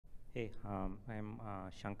Hey, I'm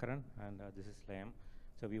Shankaran and this is Liam.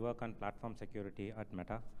 So we work on platform security at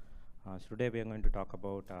Meta. So today we are going to talk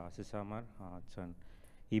about Sysarmor. It's an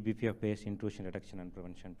eBPF-based intrusion detection and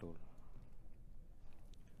prevention tool.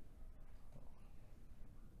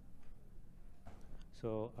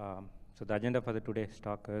 So the agenda for the today's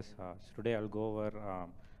talk is, so today I'll go over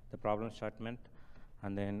the problem statement,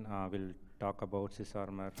 and then we'll talk about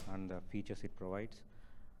Sysarmor and the features it provides.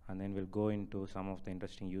 And then we'll go into some of the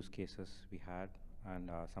interesting use cases we had and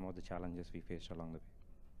some of the challenges we faced along the way.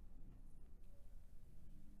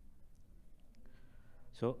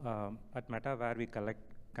 So at Meta, where we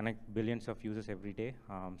connect billions of users every day,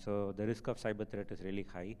 so the risk of cyber threat is really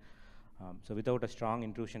high. So without a strong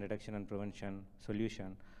intrusion detection and prevention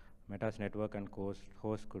solution, Meta's network and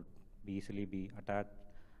host could easily be attacked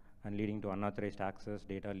and leading to unauthorized access,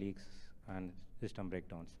 data leaks, and system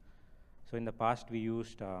breakdowns. So in the past, we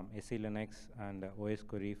used SE Linux and OS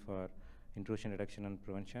Query for intrusion detection and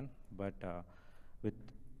prevention, but with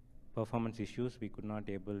performance issues, we could not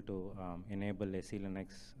able to enable SE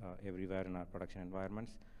Linux everywhere in our production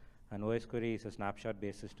environments. And OS Query is a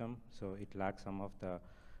snapshot-based system, so it lacks some of the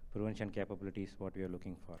prevention capabilities what we are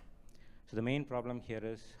looking for. So the main problem here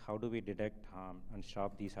is how do we detect and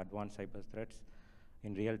stop these advanced cyber threats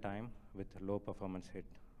in real time with low performance hit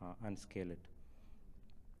and scale it.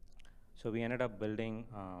 So we ended up building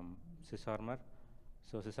Sysarmor.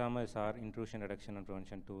 So Sysarmor is our intrusion detection and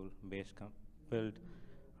prevention tool built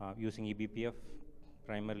using eBPF.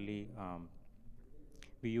 Primarily,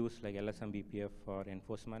 we use like LSM BPF for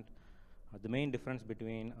enforcement. The main difference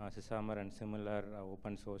between Sysarmor and similar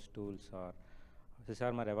open source tools are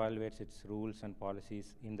Sysarmor evaluates its rules and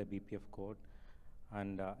policies in the BPF code,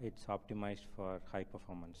 and it's optimized for high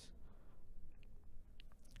performance.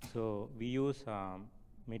 So we use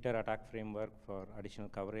meter attack framework for additional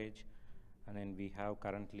coverage, and then we have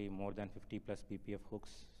currently more than 50 plus BPF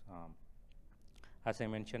hooks. As I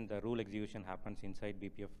mentioned, the rule execution happens inside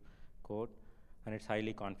BPF code, and it's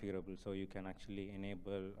highly configurable, so you can actually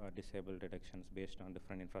enable or disable detections based on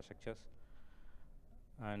different infrastructures.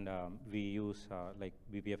 And we use like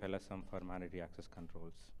BPF-LSM for mandatory access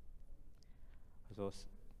controls.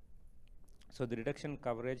 So the detection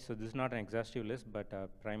coverage, so this is not an exhaustive list, but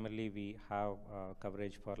primarily we have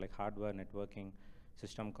coverage for like hardware networking,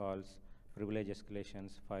 system calls, privilege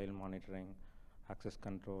escalations, file monitoring, access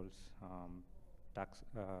controls,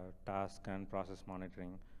 task and process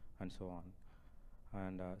monitoring, and so on.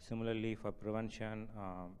 And similarly for prevention,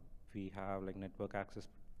 we have like network access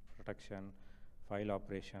protection, file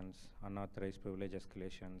operations, unauthorized privilege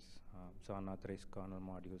escalations, so unauthorized kernel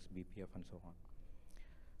modules, BPF, and so on.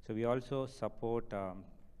 So we also support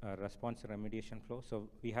response remediation flow. So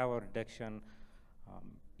we have our detection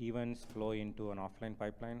events flow into an offline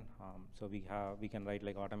pipeline. So we can write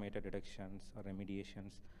like automated detections or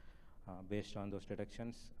remediations based on those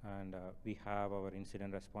detections, and we have our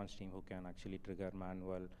incident response team who can actually trigger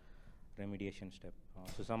manual remediation step.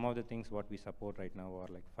 So some of the things what we support right now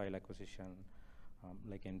are like file acquisition,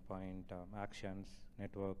 like endpoint actions,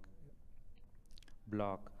 network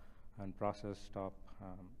block, and process stop,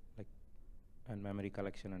 and memory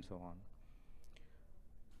collection, and so on.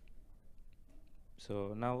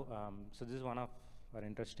 So now, so this is one of our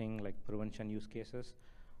interesting like prevention use cases.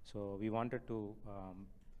 So we wanted to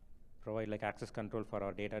provide like access control for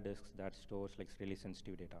our data disks that stores like really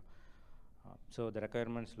sensitive data. So the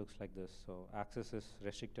requirements looks like this. So access is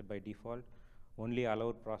restricted by default. Only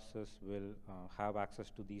allowed process will have access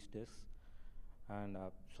to these disks. And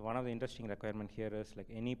so one of the interesting requirement here is like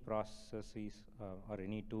any processes or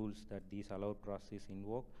any tools that these allowed processes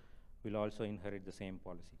invoke will also inherit the same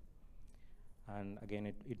policy. And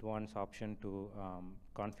again, it wants option to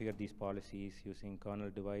configure these policies using kernel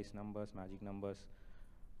device numbers, magic numbers,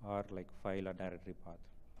 or like file or directory path.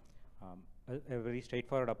 A very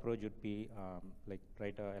straightforward approach would be like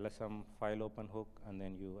write a LSM file open hook, and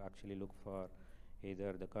then you actually look for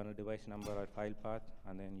either the kernel device number or file path,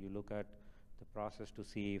 and then you look at the process to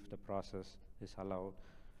see if the process is allowed.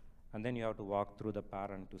 And then you have to walk through the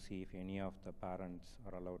parent to see if any of the parents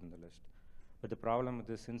are allowed in the list. But the problem with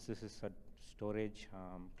this, since this is a storage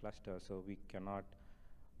cluster, so we cannot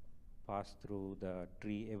pass through the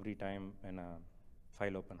tree every time when a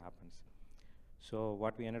file open happens. So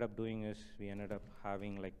what we ended up doing is we ended up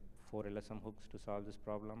having like 4 LSM hooks to solve this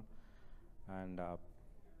problem. And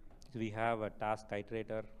so we have a task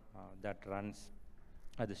iterator that runs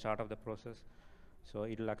at the start of the process. So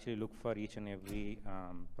it will actually look for each and every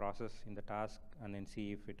process in the task and then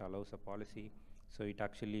see if it allows a policy. So it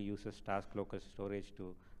actually uses task locus storage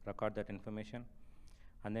to record that information.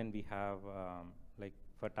 And then we have like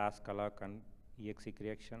for task alloc and exe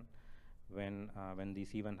creation. When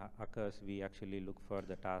this event occurs, we actually look for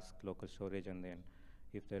the task local storage, and then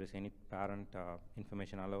if there is any parent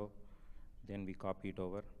information allowed, then we copy it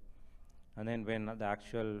over. And then when the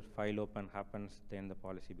actual file open happens, then the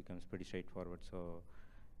policy becomes pretty straightforward. So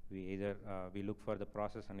we either we look for the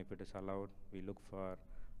process, and if it is allowed, we look for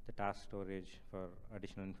the task storage for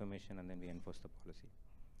additional information, and then we enforce the policy.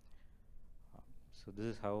 So this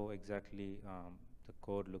is how exactly the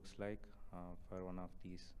code looks like for one of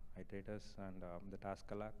these iterators and the task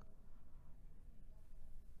alloc.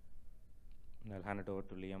 And I'll hand it over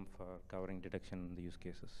to Liam for covering detection in the use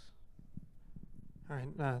cases. All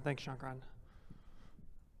right, thanks, Shankaran.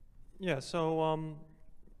 Yeah, so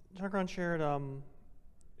Shankaran shared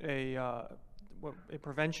a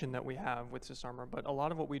prevention that we have with Sysarmor, but a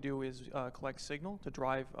lot of what we do is collect signal to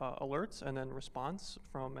drive alerts and then response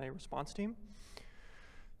from a response team.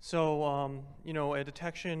 So, you know, a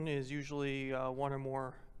detection is usually one or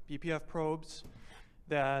more BPF probes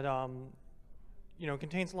that, you know,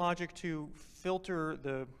 contains logic to filter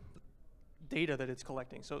the data that it's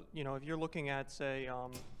collecting. So, you know, if you're looking at, say,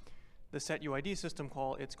 the setUID system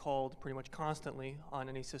call, it's called pretty much constantly on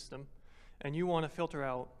any system, and you want to filter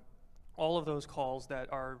out all of those calls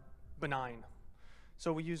that are benign.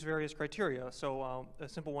 So we use various criteria. So a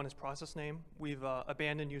simple one is process name. We've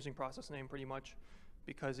abandoned using process name pretty much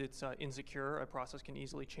because it's insecure. A process can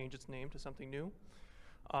easily change its name to something new.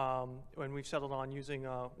 And we've settled on using,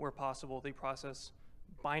 where possible, the process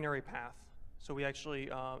binary path. So we actually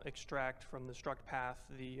extract from the struct path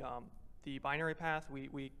the binary path.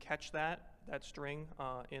 We catch that string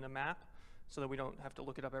in a map so that we don't have to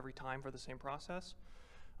look it up every time for the same process.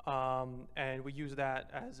 And we use that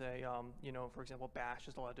as a, you know, for example, bash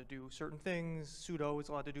is allowed to do certain things, sudo is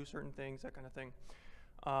allowed to do certain things, that kind of thing.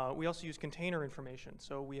 We also use container information.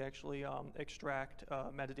 So we actually extract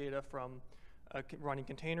metadata from running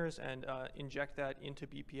containers and inject that into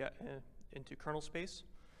BPF, into kernel space,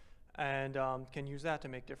 and can use that to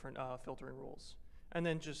make different filtering rules. And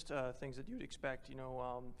then just things that you'd expect, you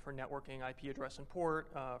know, for networking, IP address and port,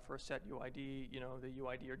 for setUID, you know, the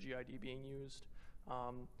UID or GID being used.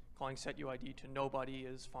 Calling setUID to nobody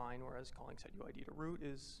is fine, whereas calling setUID to root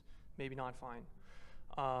is maybe not fine.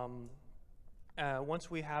 Once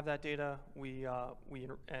we have that data, we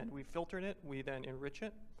filtered it, we then enrich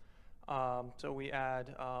it. So we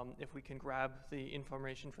add, if we can grab the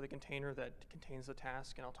information for the container that contains the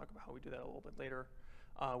task, and I'll talk about how we do that a little bit later,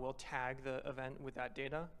 we'll tag the event with that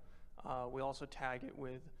data. We also tag it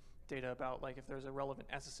with data about, like, if there's a relevant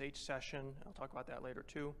SSH session, I'll talk about that later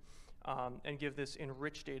too, and give this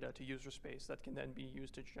enriched data to userspace that can then be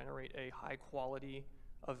used to generate a high quality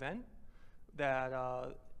event that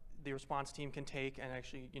the response team can take and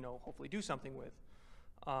actually, you know, hopefully do something with.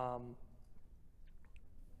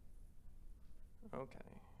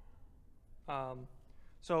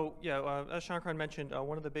 So yeah, as Shankaran mentioned,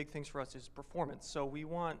 one of the big things for us is performance. So we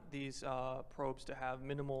want these probes to have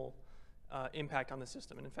minimal impact on the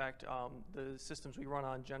system. And in fact, the systems we run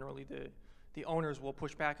on, generally the owners will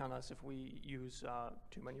push back on us if we use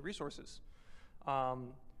too many resources.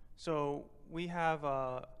 So we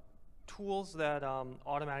have tools that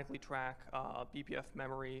automatically track BPF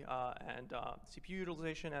memory and CPU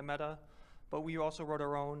utilization at Meta. But we also wrote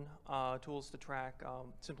our own tools to track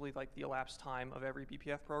simply like the elapsed time of every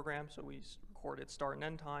BPF program. So we record its start and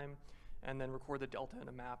end time, and then record the delta in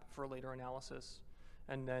a map for later analysis.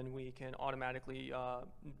 And then we can automatically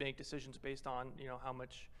make decisions based on, you know, how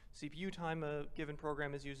much CPU time a given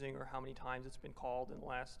program is using, or how many times it's been called in the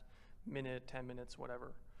last minute, 10 minutes,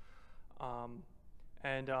 whatever.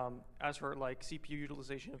 As for like CPU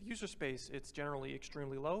utilization of user space, it's generally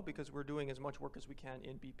extremely low because we're doing as much work as we can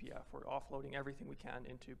in BPF. We're offloading everything we can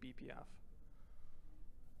into BPF.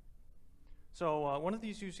 So one of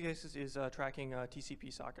these use cases is tracking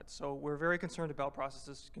TCP sockets. So we're very concerned about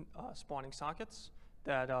processes spawning sockets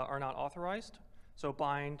that are not authorized. So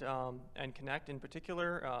bind and connect in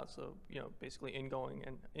particular. So, you know, basically incoming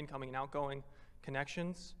and outgoing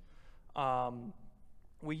connections.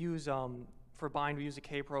 We use for bind, we use a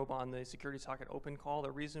K-probe on the security socket open call.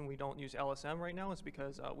 The reason we don't use LSM right now is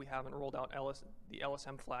because we haven't rolled out the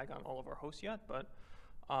LSM flag on all of our hosts yet, but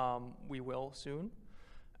we will soon.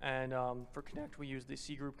 And for connect, we use the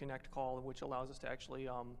cgroup connect call, which allows us to actually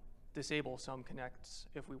disable some connects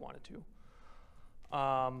if we wanted to.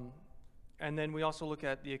 And then we also look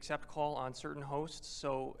at the accept call on certain hosts.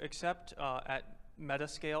 So accept at meta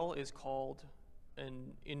scale is called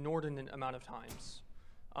an inordinate amount of times.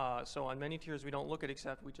 So on many tiers, we don't look at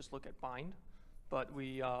accept, we just look at bind. But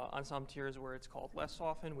we, on some tiers where it's called less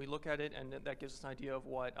often, we look at it, and that gives us an idea of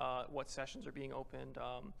what sessions are being opened,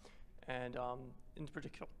 And in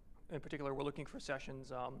particular, we're looking for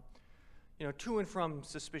sessions, to and from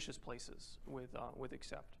suspicious places with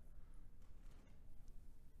accept.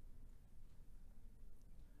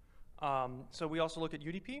 So we also look at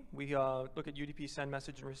UDP. We look at UDP send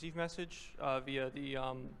message and receive message via the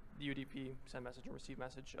UDP send message and receive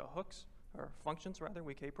message hooks, or functions rather.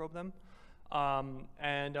 We k-probe them.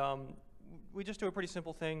 We just do a pretty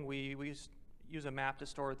simple thing. We use a map to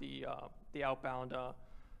store the outbound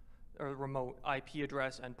or remote IP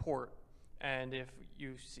address and port. And if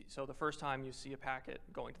you see, so the first time you see a packet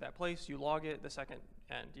going to that place, you log it. The second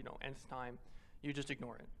and nth time, you just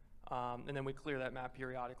ignore it. And then we clear that map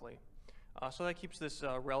periodically. So that keeps this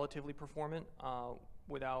relatively performant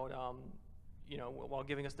without, while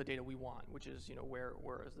giving us the data we want, which is,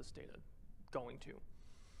 where is this data going to?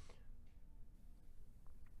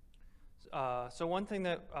 So one thing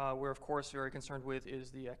that we're, of course, very concerned with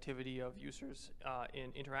is the activity of users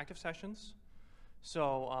in interactive sessions.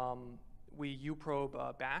 So we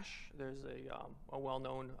uprobe bash. There's a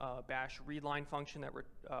well-known bash readline function that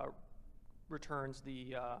returns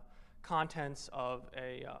the contents of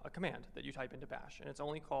a command that you type into bash. And it's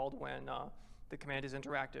only called when the command is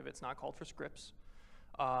interactive. It's not called for scripts.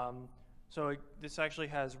 So this actually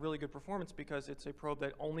has really good performance because it's a probe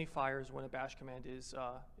that only fires when a bash command is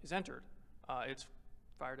entered. It's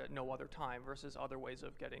fired at no other time versus other ways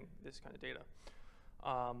of getting this kind of data.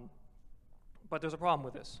 But there's a problem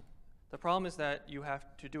with this. The problem is that you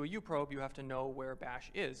have to do a uprobe, you have to know where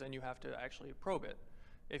bash is, and you have to actually probe it.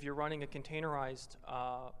 If you're running a containerized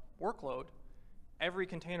workload, every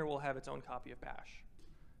container will have its own copy of bash.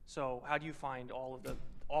 So how do you find all of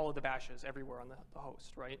the bashes everywhere on the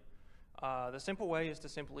host, right? The simple way is to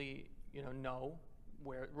simply know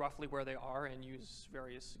roughly where they are and use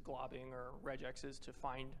various globbing or regexes to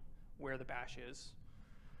find where the bash is.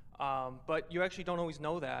 But you actually don't always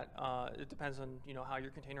know that. It depends on how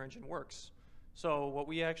your container engine works. So what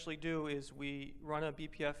we actually do is we run a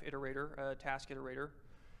BPF iterator, a task iterator,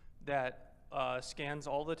 that scans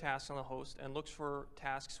all the tasks on the host and looks for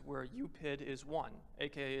tasks where upid is 1,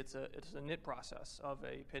 aka it's a init process of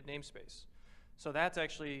a PID namespace. So that's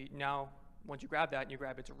actually now, once you grab that and you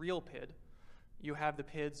grab its real PID, you have the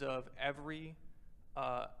PIDs of every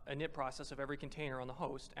init process of every container on the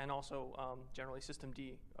host, and also generally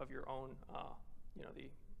systemd of your own, the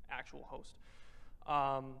actual host.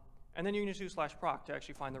 And then you can just use /proc to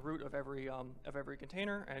actually find the root of every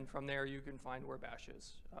container, and from there you can find where bash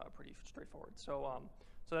is. Pretty straightforward. So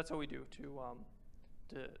that's what we do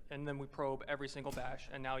and then we probe every single bash,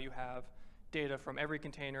 and now you have data from every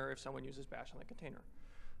container if someone uses bash on the container.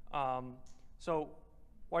 So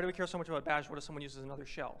why do we care so much about bash? What if someone uses another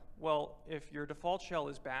shell? Well, if your default shell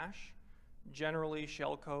is bash, generally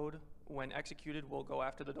shell code, when executed, will go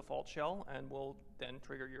after the default shell and will then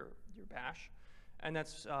trigger your bash. And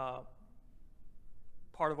that's part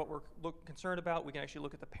of what we're concerned about. We can actually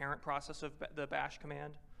look at the parent process of the bash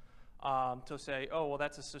command to say, oh, well,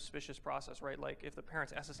 that's a suspicious process, right? Like if the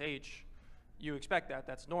parent's SSH, you expect that.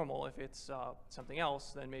 That's normal. If it's something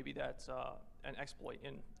else, then maybe that's an exploit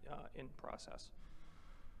in process.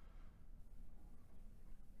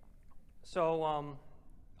 So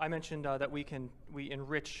I mentioned that we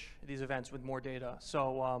enrich these events with more data.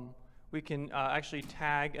 So we can actually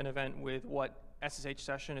tag an event with what SSH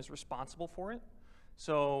session is responsible for it.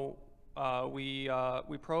 So we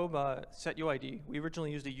probe setUID. We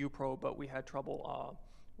originally used a uprobe, but we had trouble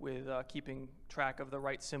with keeping track of the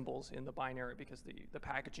right symbols in the binary because the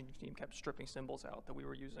packaging team kept stripping symbols out that we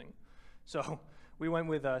were using. So we went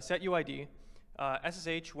with setUID.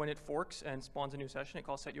 SSH, when it forks and spawns a new session, it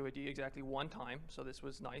calls setUID exactly 1 time. So this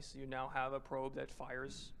was nice. You now have a probe that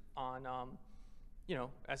fires on,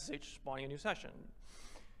 SSH spawning a new session.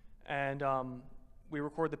 And we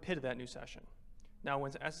record the PID of that new session. Now,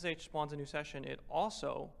 when SSH spawns a new session, it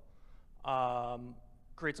also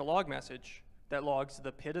creates a log message that logs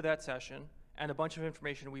the PID of that session and a bunch of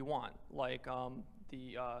information we want, like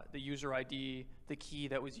the user ID, the key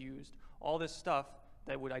that was used, all this stuff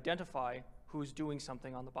that would identify who's doing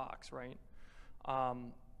something on the box, right?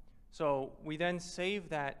 So we then save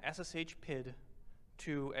that SSH PID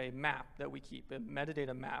to a map that we keep, a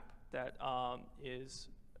metadata map that is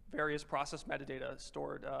various process metadata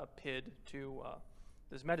stored PID to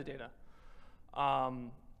this metadata.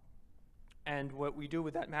 And what we do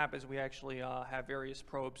with that map is we actually have various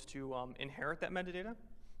probes to inherit that metadata.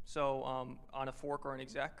 So on a fork or an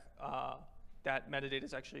exec, that metadata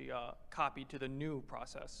is actually copied to the new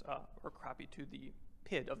process, or copied to the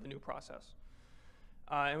PID of the new process.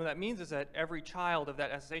 And what that means is that every child of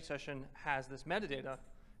that SSH session has this metadata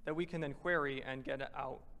that we can then query and get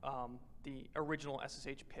out the original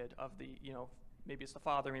SSH PID of the, maybe it's the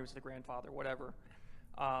father, maybe it's the grandfather, whatever.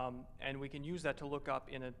 And we can use that to look up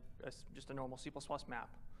in just a normal C++ map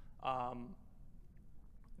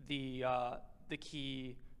the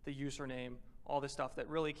key, the username, all this stuff that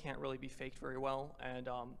really can't really be faked very well. And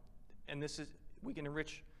we can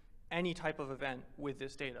enrich any type of event with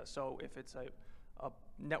this data. So if it's a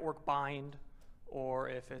network bind, or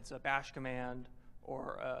if it's a bash command,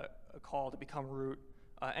 or a call to become root,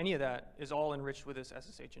 any of that is all enriched with this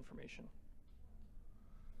SSH information.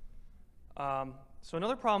 So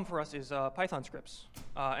another problem for us is Python scripts,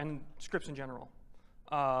 and scripts in general.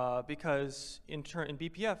 Because in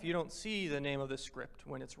BPF, you don't see the name of the script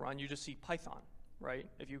when it's run. You just see Python, right?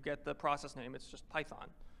 If you get the process name, it's just Python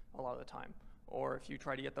a lot of the time. Or if you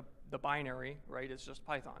try to get the binary, right, it's just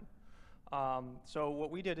Python. So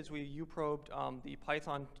what we did is we uprobed the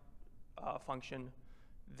Python function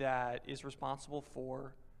that is responsible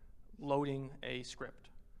for loading a script.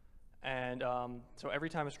 And so every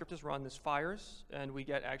time a script is run, this fires, and we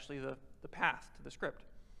get actually the path to the script.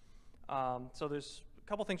 So there's a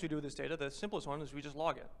couple things we do with this data. The simplest one is we just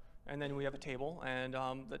log it. And then we have a table, and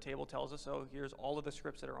the table tells us, oh, here's all of the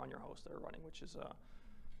scripts that are on your host that are running, which is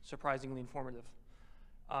surprisingly informative.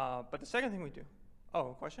 But the second thing we do,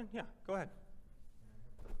 oh, a question? Yeah, go ahead.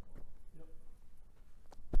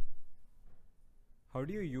 How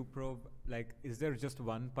do you uprobe, like, is there just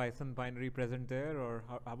one Python binary present there, or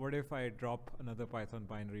what if I drop another Python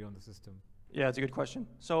binary on the system? Yeah, it's a good question.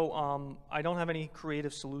 So I don't have any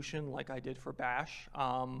creative solution like I did for Bash.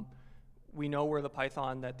 We know where the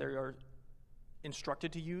Python that they are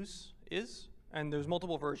instructed to use is, and there's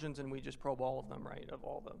multiple versions, and we just probe all of them, right, of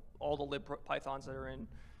all the lib Pythons that are in,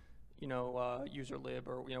 userlib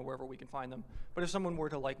or wherever we can find them. But if someone were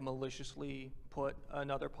to like maliciously put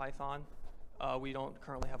another Python, we don't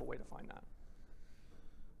currently have a way to find that.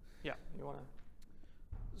 Yeah, you want to?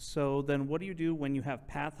 So then what do you do when you have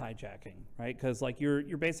path hijacking, right? Because like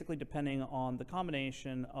you're basically depending on the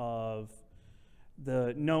combination of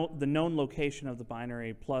the known location of the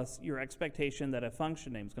binary plus your expectation that a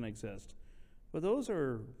function name is going to exist. But those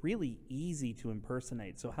are really easy to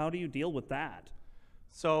impersonate. So how do you deal with that?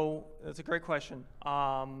 So that's a great question.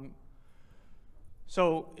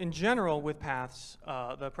 So in general with paths,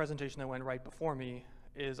 the presentation that went right before me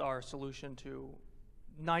is our solution to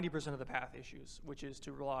 90% of the path issues, which is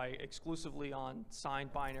to rely exclusively on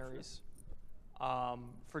signed binaries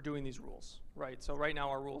for doing these rules, right? So right now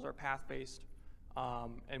our rules are path-based,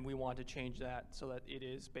 and we want to change that so that it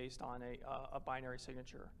is based on a binary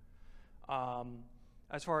signature.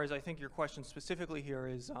 As far as I think your question specifically here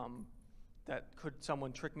is that could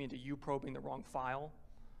someone trick me into uprobing the wrong file?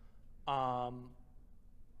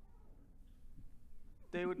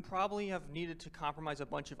 They would probably have needed to compromise a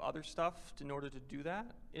bunch of other stuff in order to do that,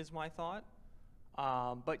 is my thought.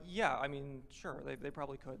 But yeah, I mean, sure, they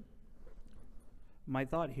probably could. My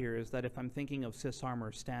thought here is that if I'm thinking of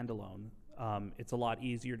Sysarmor standalone, it's a lot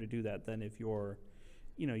easier to do that than if you're,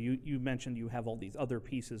 you mentioned you have all these other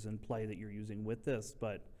pieces in play that you're using with this,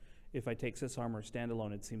 but if I take Sysarmor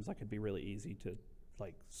standalone, it seems like it'd be really easy to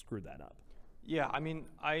like screw that up. Yeah, I mean,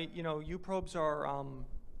 uprobes are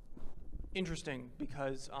interesting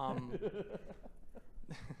because,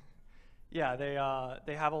 yeah,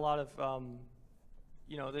 they have a lot of,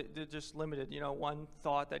 they're just limited. One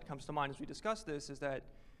thought that comes to mind as we discuss this is that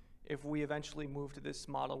if we eventually move to this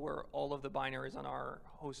model where all of the binaries on our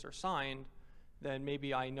host are signed, then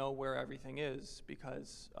maybe I know where everything is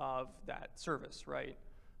because of that service, right?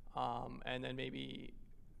 And then maybe,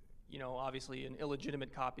 obviously an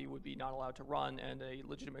illegitimate copy would be not allowed to run, and a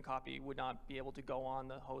legitimate copy would not be able to go on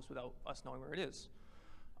the host without us knowing where it is.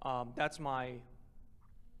 That's my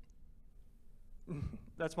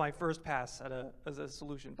that's my first pass as a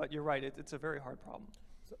solution. But you're right, it's a very hard problem.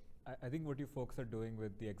 So I think what you folks are doing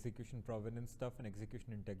with the execution provenance stuff and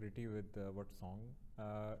execution integrity with what Song,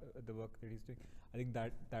 the work that he's doing, I think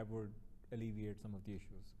that would alleviate some of the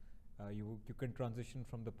issues. You can transition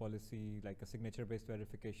from the policy like a signature-based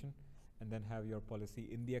verification and then have your policy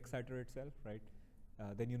in the exciter itself, right?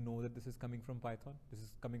 Then you know that this is coming from Python. This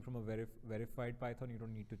is coming from a verified Python. You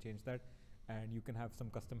don't need to change that. And you can have some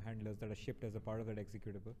custom handlers that are shipped as a part of that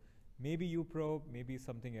executable. Maybe uprobe, maybe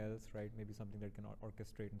something else, right? Maybe something that can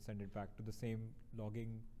orchestrate and send it back to the same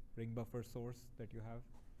logging ring buffer source that you have.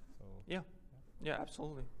 So yeah,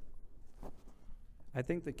 absolutely. I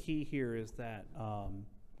think the key here is that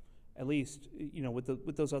at least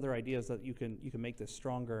with those other ideas that you can make this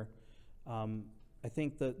stronger. I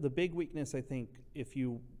think the big weakness, I think, if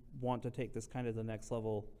you want to take this kind of the next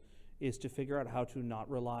level, is to figure out how to not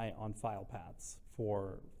rely on file paths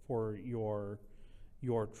for your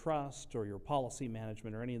your trust or your policy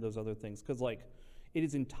management or any of those other things. Because like, it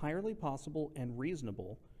is entirely possible and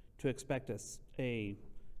reasonable to expect a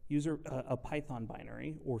Python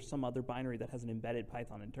binary or some other binary that has an embedded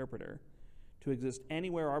Python interpreter to exist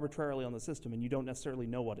anywhere arbitrarily on the system, and you don't necessarily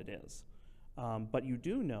know what it is. But you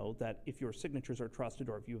do know that if your signatures are trusted,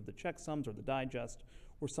 or if you have the checksums or the digest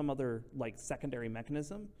or some other like secondary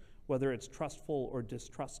mechanism, whether it's trustful or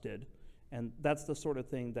distrusted, and that's the sort of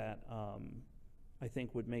thing that I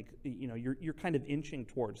think would make, you're kind of inching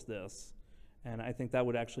towards this, and I think that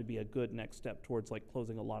would actually be a good next step towards like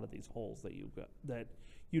closing a lot of these holes that that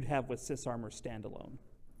you'd have with Sysarmor standalone.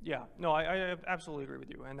 Yeah, no, I absolutely agree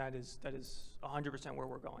with you, and that is 100% where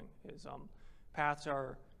we're going. Is paths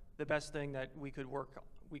are the best thing that we could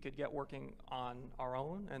get working on our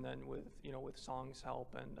own, and then with with Song's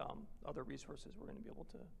help and other resources, we're going to be able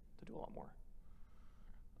to do a lot more.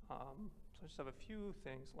 So I just have a few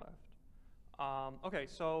things left. Okay,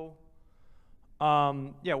 so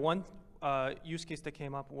yeah, one use case that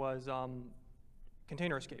came up was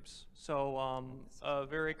container escapes. So a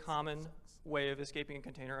very common way of escaping a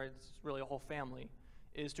container, it's really a whole family,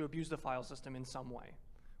 is to abuse the file system in some way,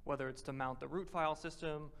 whether it's to mount the root file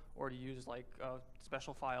system or to use like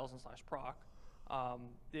special files and /proc.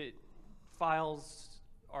 Files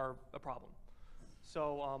are a problem.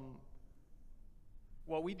 So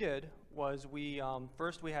what we did was we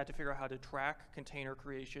first we had to figure out how to track container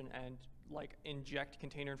creation and like inject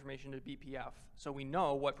container information to BPF, so we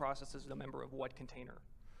know what process is the member of what container.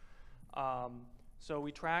 So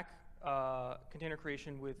we track container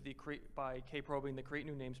creation with by kprobing the create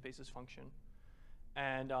new namespaces function,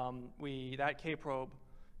 and that kprobe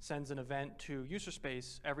sends an event to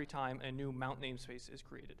userspace every time a new mount namespace is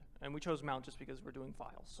created. And we chose mount just because we're doing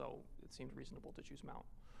files, so it seemed reasonable to choose mount.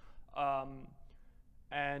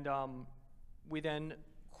 We then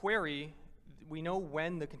query. We know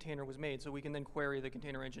when the container was made, so we can then query the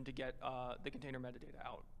container engine to get the container metadata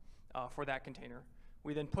out for that container.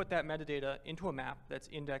 We then put that metadata into a map that's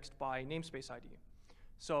indexed by namespace ID.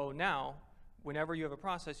 So now, whenever you have a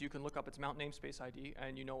process, you can look up its mount namespace ID,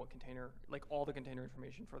 and you know what container, like all the container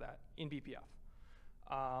information for that in BPF.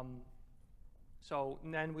 So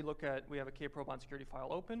then we have a kprobe on security file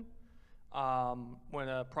open. When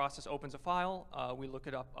a process opens a file, we look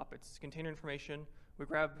it up its container information.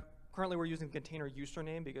 Currently we're using container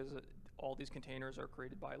username because all these containers are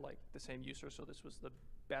created by like the same user, so this was the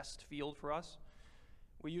best field for us.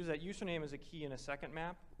 We use that username as a key in a second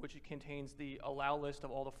map, which contains the allow list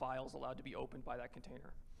of all the files allowed to be opened by that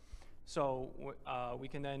container. So we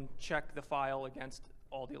can then check the file against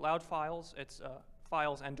all the allowed files. It's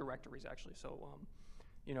files and directories actually, so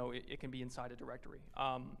it can be inside a directory,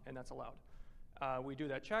 and that's allowed. We do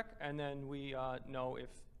that check, and then we know if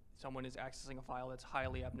someone is accessing a file that's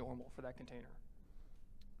highly abnormal for that container.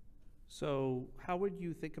 So how would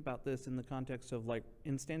you think about this in the context of like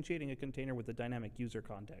instantiating a container with a dynamic user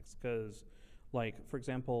context? Because like, for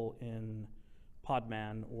example, in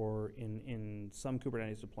Podman or in some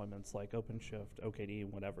Kubernetes deployments like OpenShift, OKD,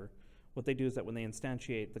 whatever, what they do is that when they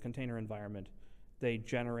instantiate the container environment, they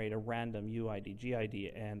generate a random UID,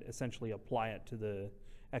 GID, and essentially apply it to the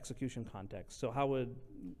execution context. So how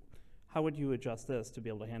would you adjust this to be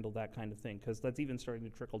able to handle that kind of thing? Because that's even starting to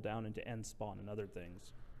trickle down into nspawn and other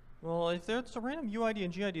things. Well, if there's a random UID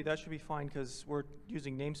and GID, that should be fine because we're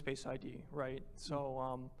using namespace ID, right?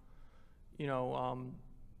 So,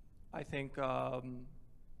 I think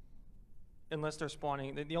unless they're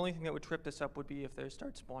spawning, the only thing that would trip this up would be if they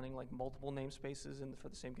start spawning like multiple namespaces for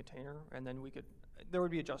the same container, and then there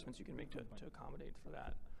would be adjustments you can make to accommodate for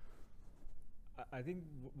that. I think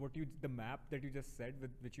the map that you just said,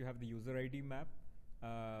 with which you have the user ID map,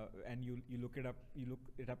 and you look it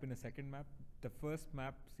up in a second map. The first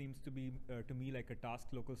map seems to be to me like a task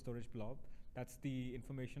local storage blob. That's the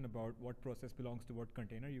information about what process belongs to what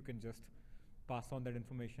container. You can just pass on that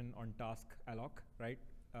information on task alloc, right?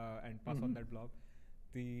 And pass on that blob.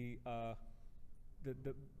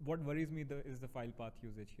 What worries me is the file path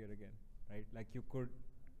usage here again, right? Like you could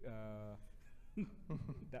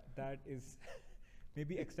that is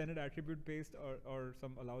maybe extended attribute based or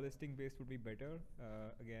some allow listing based would be better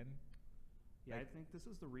again. Yeah, I think this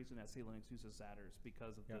is the reason SE Linux uses Zatters,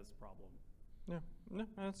 because of this problem. Yeah, no,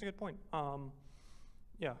 that's a good point. All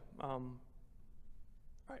right, I'm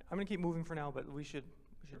gonna keep moving for now, but we should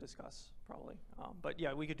discuss probably. But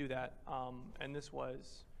yeah, we could do that. And this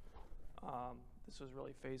was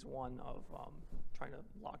really phase one of trying to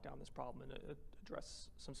lock down this problem and address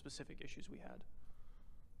some specific issues we had.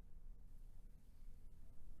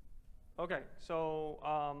 Okay,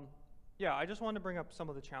 so yeah, I just wanted to bring up some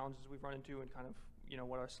of the challenges we've run into and kind of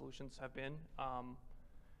what our solutions have been.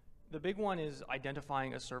 The big one is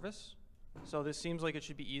identifying a service. So this seems like it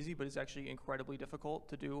should be easy, but it's actually incredibly difficult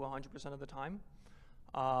to do 100% of the time.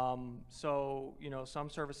 So, some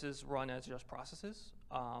services run as just processes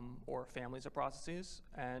or families of processes,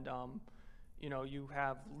 and you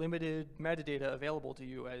have limited metadata available to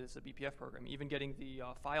you as a BPF program. Even getting the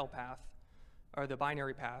file path or the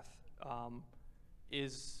binary path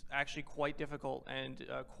is actually quite difficult and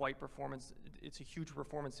quite performance. It's a huge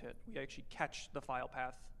performance hit. We actually catch the file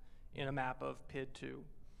path in a map of PID to,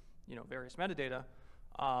 various metadata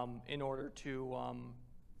in order to,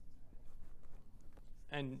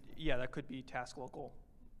 and yeah, that could be task local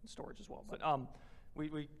storage as well. But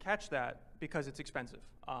we catch that because it's expensive,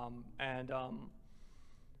 and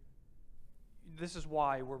this is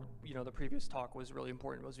why the previous talk was really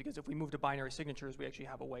important, was because if we move to binary signatures, we actually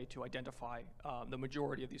have a way to identify the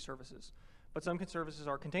majority of these services. But some services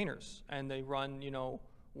are containers, and they run,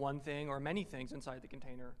 one thing or many things inside the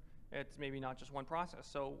container. It's maybe not just one process.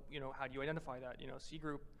 So, how do you identify that? C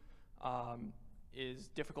group is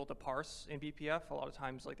difficult to parse in BPF. A lot of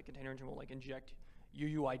times, the container engine will inject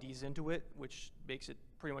UUIDs into it, which makes it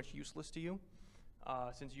pretty much useless to you,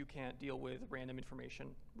 since you can't deal with random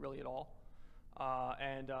information really at all.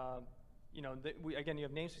 Again, you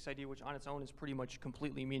have namespace ID, which on its own is pretty much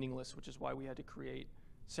completely meaningless, which is why we had to create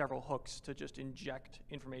several hooks to just inject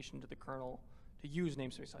information into the kernel to use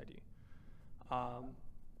namespace ID.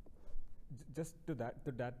 Just to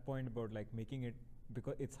that point about making it,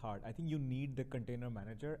 because it's hard. I think you need the container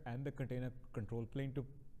manager and the container control plane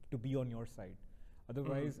to be on your side.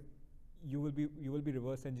 Otherwise, you will be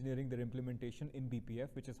reverse engineering their implementation in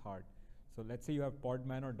BPF, which is hard. So let's say you have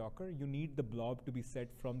Podman or Docker, you need the blob to be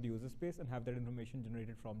set from the user space and have that information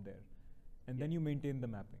generated from there. And then you maintain the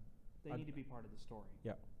mapping. They need to be part of the story.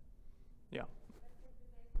 Yeah. Yeah.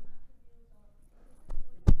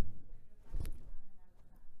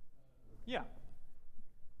 Yeah.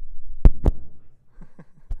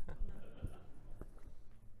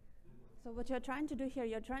 So what you're trying to do here,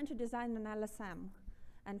 you're trying to design an LSM.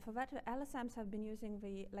 And for that, LSMs have been using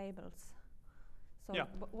the labels. So yeah.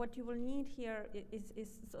 What you will need here is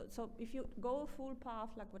so if you go a full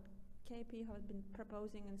path, like what KP has been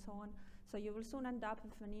proposing and so on, so you will soon end up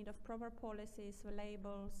with the need of proper policies, the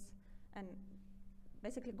labels, and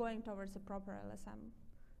basically going towards a proper LSM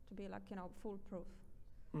to be foolproof.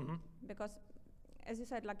 Mm-hmm. Because, as you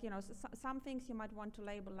said, some things you might want to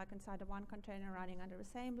label inside of one container running under the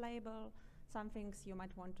same label. Some things you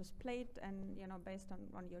might want to split, and based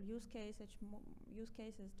on your use cases,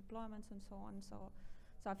 deployments, and so on. So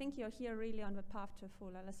I think you're here really on the path to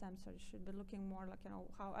full LSM. So you should be looking more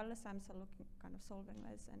how LSMs are looking, kind of solving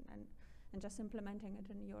this, and just implementing it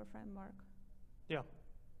in your framework. Yeah.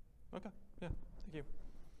 Okay. Yeah. Thank you.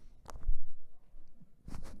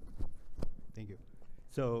 Thank you.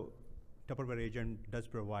 So Tupperware agent does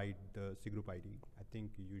provide the cgroup ID. I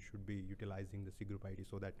think you should be utilizing the cgroup ID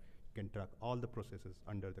so that you can track all the processes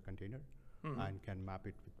under the container and can map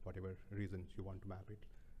it with whatever reasons you want to map it.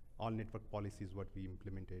 All network policies what we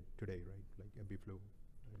implemented today, right? Like eBPF,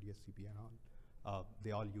 DSCP and all.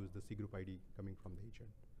 They all use the cgroup ID coming from the agent.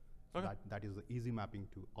 So okay. that is the easy mapping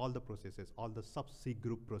to all the processes, all the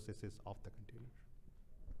sub-cgroup processes of the container.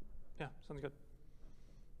 Yeah, sounds good.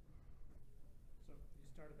 So you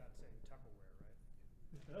started that saying Tupperware,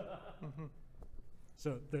 right?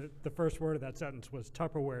 So the first word of that sentence was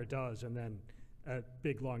Tupperware does, and then a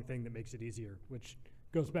big long thing that makes it easier, which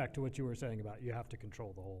goes back to what you were saying about you have to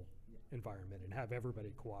control the whole environment and have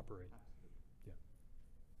everybody cooperate. Yeah.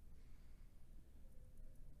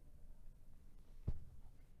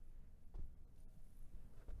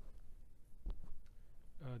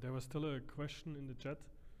 There was still a question in the chat.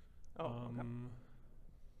 Oh, okay.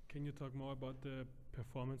 Can you talk more about the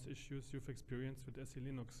performance issues you've experienced with SE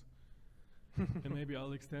Linux? And maybe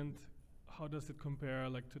I'll extend, how does it compare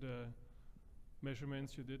to the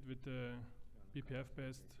measurements you did with the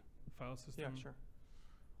BPF-based file system? Yeah, sure.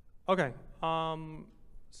 Okay,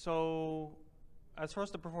 so as far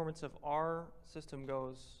as the performance of our system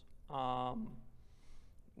goes,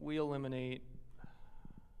 we eliminate,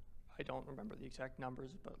 I don't remember the exact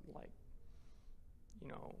numbers, but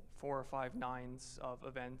 4 or 5 nines of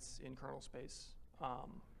events in kernel space,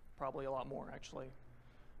 probably a lot more actually.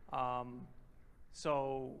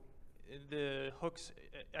 So the hooks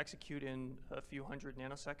execute in a few hundred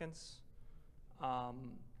nanoseconds,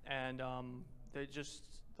 and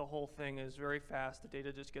the whole thing is very fast. The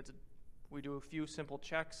data just gets, we do a few simple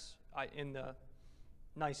checks in the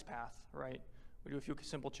nice path, right? We do a few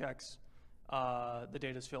simple checks. The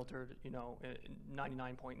data is filtered,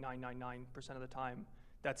 99.999% of the time.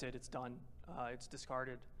 That's it, it's done, it's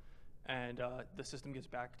discarded. and the system gets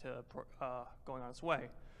back to going on its way.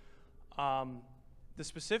 The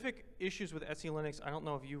specific issues with SE Linux, I don't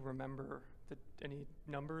know if you remember any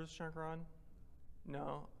numbers, Shankaran?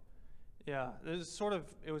 No? Yeah, this is sort of,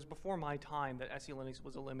 it was before my time that SE Linux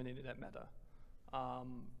was eliminated at Meta.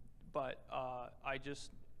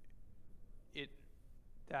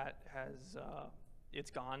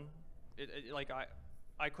 It's gone.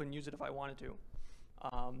 I couldn't use it if I wanted to.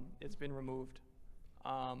 It's been removed.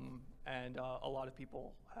 And a lot of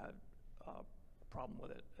people had a problem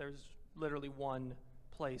with it. There's literally one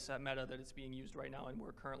place at Meta that it's being used right now, and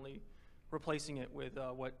we're currently replacing it with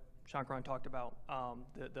what Shankaran talked about,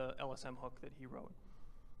 the LSM hook that he wrote.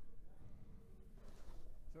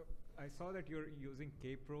 So I saw that you're using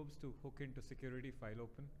K-probes to hook into security file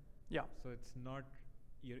open. Yeah. So it's not,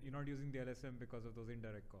 you're not using the LSM because of those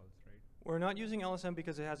indirect calls, right? We're not using LSM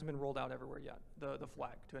because it hasn't been rolled out everywhere yet, the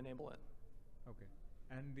flag to enable it. Okay.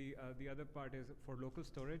 And the other part is for local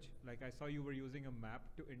storage, like I saw you were using a map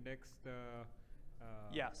to index the...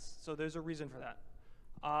 Yes, so there's a reason for that.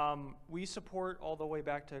 We support all the way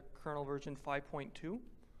back to kernel version 5.2.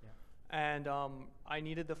 Yeah. And I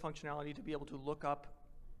needed the functionality to be able to look up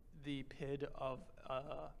the PID of,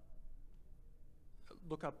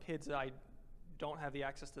 look up PIDs that I don't have the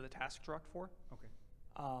access to the task struct for. Okay.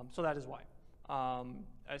 So that is why.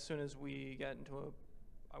 As soon as we get into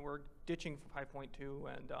we're ditching 5.2,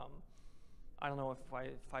 and I don't know if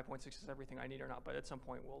 5.6 is everything I need or not, but at some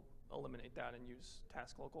point we'll eliminate that and use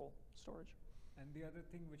task local storage. And the other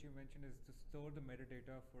thing which you mentioned is to store the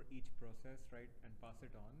metadata for each process, right, and pass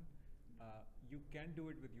it on. You can do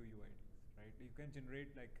it with UUIDs, right? You can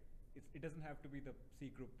generate, like, it doesn't have to be the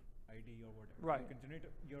C group ID or whatever. Right. You can generate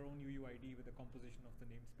your own UUID with a composition of the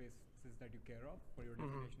namespaces that you care of for your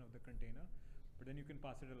definition of the container. But then you can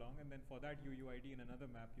pass it along, and then for that UUID in another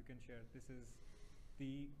map, you can share this is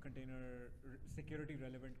the container security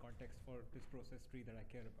relevant context for this process tree that I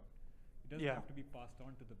care about. It doesn't have to be passed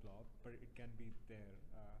on to the blob, but it can be there.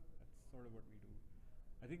 That's sort of what we do.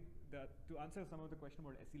 I think that to answer some of the question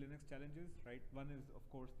about SE Linux challenges, right? One is of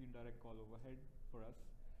course the indirect call overhead for us.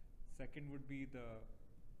 Second would be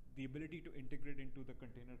the ability to integrate into the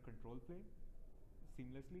container control plane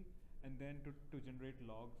seamlessly, and then to generate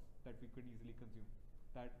logs that we could easily consume.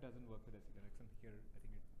 That doesn't work with SE Linux, and here I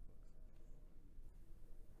think it works.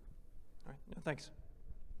 All right, no, thanks.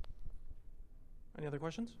 Any other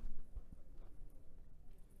questions?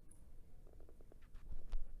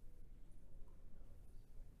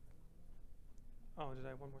 Oh, did I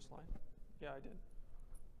have one more slide? Yeah, I did.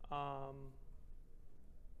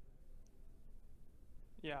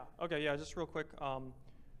 Yeah, okay, yeah, just real quick.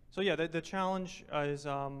 So yeah, the challenge is,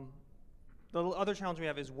 the other challenge we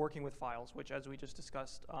have is working with files, which as we just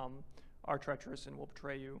discussed, are treacherous and will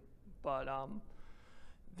betray you. But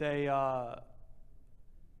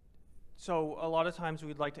so a lot of times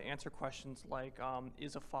we'd like to answer questions like,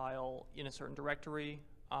 is a file in a certain directory?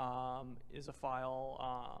 Is a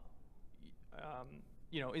file,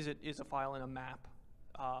 is a file in a map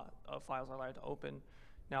of files allowed to open?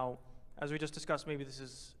 Now, as we just discussed, maybe this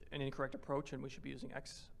is an incorrect approach and we should be using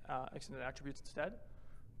extended attributes instead.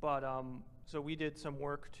 But so we did some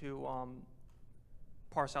work to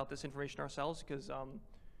parse out this information ourselves, because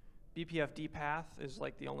BPF-DPath is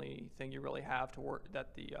like the only thing you really have to work,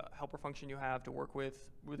 that the helper function you have to work with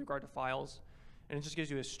regard to files. And it just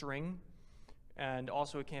gives you a string. And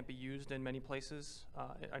also it can't be used in many places.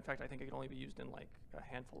 In fact, I think it can only be used in like a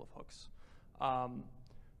handful of hooks.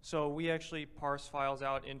 So we actually parse files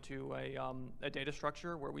out into a data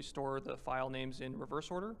structure where we store the file names in reverse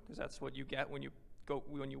order, because that's what you get when you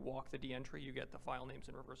walk the D entry, you get the file names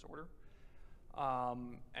in reverse order.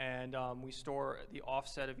 We store the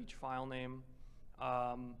offset of each file name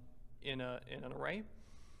in an array.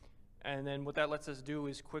 And then what that lets us do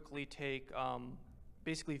is quickly take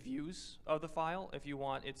basically views of the file. If you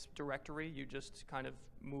want its directory, you just kind of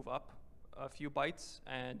move up a few bytes,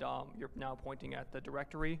 and you're now pointing at the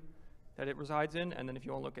directory that it resides in. And then if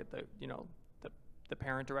you want to look at the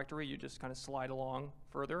parent directory, you just kind of slide along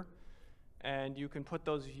further. And you can put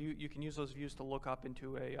those you can use those views to look up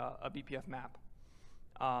into a BPF map.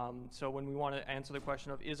 So when we want to answer the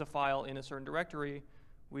question of is a file in a certain directory,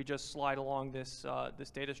 we just slide along this this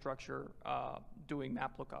data structure, doing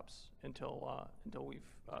map lookups until we've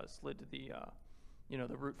slid to the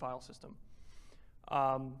the root file system.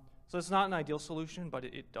 So it's not an ideal solution, but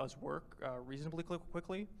it does work reasonably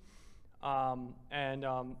quickly.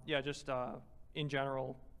 Just in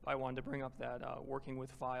general, I wanted to bring up that working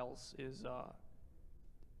with files is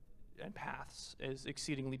and paths is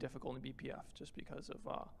exceedingly difficult in BPF, just because of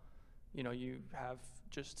you have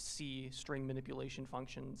just C string manipulation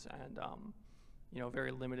functions and,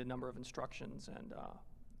 very limited number of instructions and,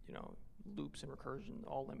 loops and recursion,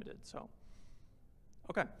 all limited. So,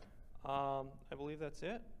 okay. I believe that's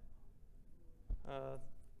it.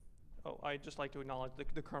 I'd just like to acknowledge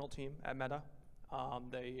the kernel team at Meta.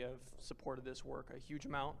 They have supported this work a huge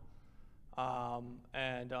amount.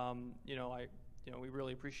 We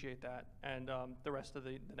really appreciate that. And the rest of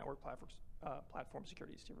the network platform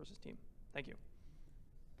security services team. Thank you.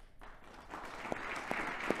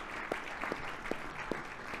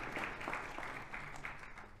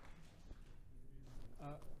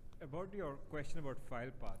 About your question about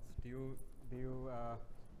file paths,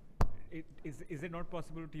 is it not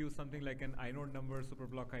possible to use something like an inode number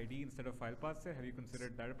superblock ID instead of file paths there? Have you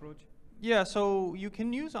considered that approach? Yeah, so you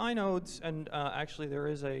can use inodes, and actually there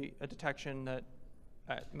is a detection that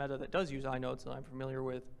at Meta that does use inodes that I'm familiar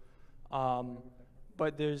with.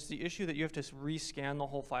 But there's the issue that you have to rescan the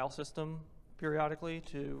whole file system periodically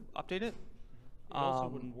to update it. It also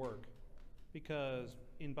wouldn't work because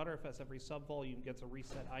in Btrfs, every subvolume gets a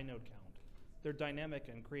reset inode count. They're dynamic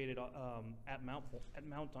and created at mount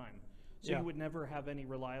time. So you would never have any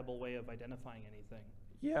reliable way of identifying anything.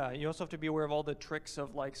 Yeah, you also have to be aware of all the tricks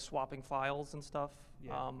of like swapping files and stuff.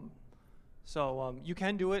 Yeah. You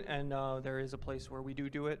can do it, and there is a place where we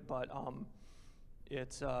do it, but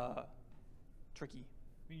it's tricky.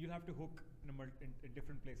 I mean, you'll have to hook in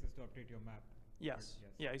different places to update your map. Yes.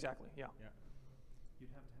 Yeah, exactly. Yeah.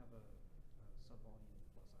 You'd have to have a subvolume plus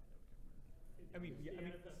inode. I mean,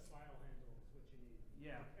 NFS file handle is what you need.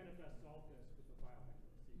 Yeah. NFS solved this with the file handle.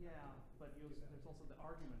 So But there's also the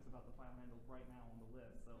arguments about the file handle right now on the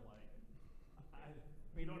list. So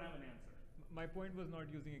we don't have an answer. my point was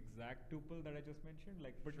not using exact tuple that I just mentioned,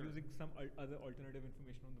 but using some other alternative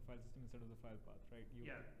information on the file system instead of the file path, right?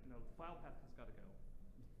 No, the file path has got to go.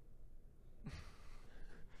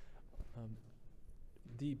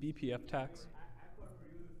 The BPF tax. I've got to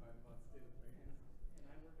use the file path still, right? And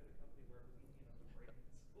I work at a company where it was easy enough to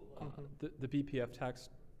break it. The BPF tax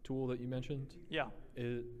tool that you mentioned. Yeah.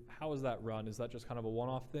 How is that run? Is that just kind of a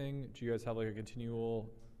one-off thing? Do you guys have like a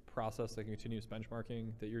continual process, like continuous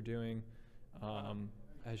benchmarking that you're doing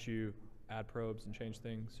as you add probes and change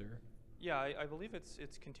things, or? Yeah, I believe it's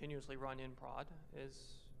continuously run in prod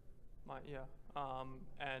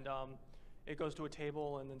it goes to a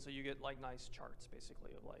table, and then so you get like nice charts basically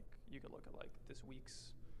of like you could look at like this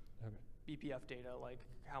week's BPF data, like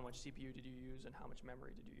how much CPU did you use and how much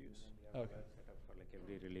memory did you use. Okay. Set up for like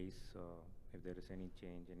every release, so if there is any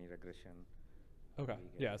change, any regression. Okay.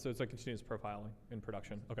 Yeah, so it's like continuous profiling in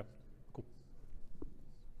production. Okay. Cool.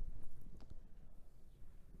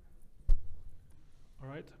 All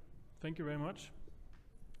right. Thank you very much.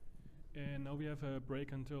 And now we have a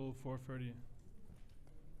break until 4:30.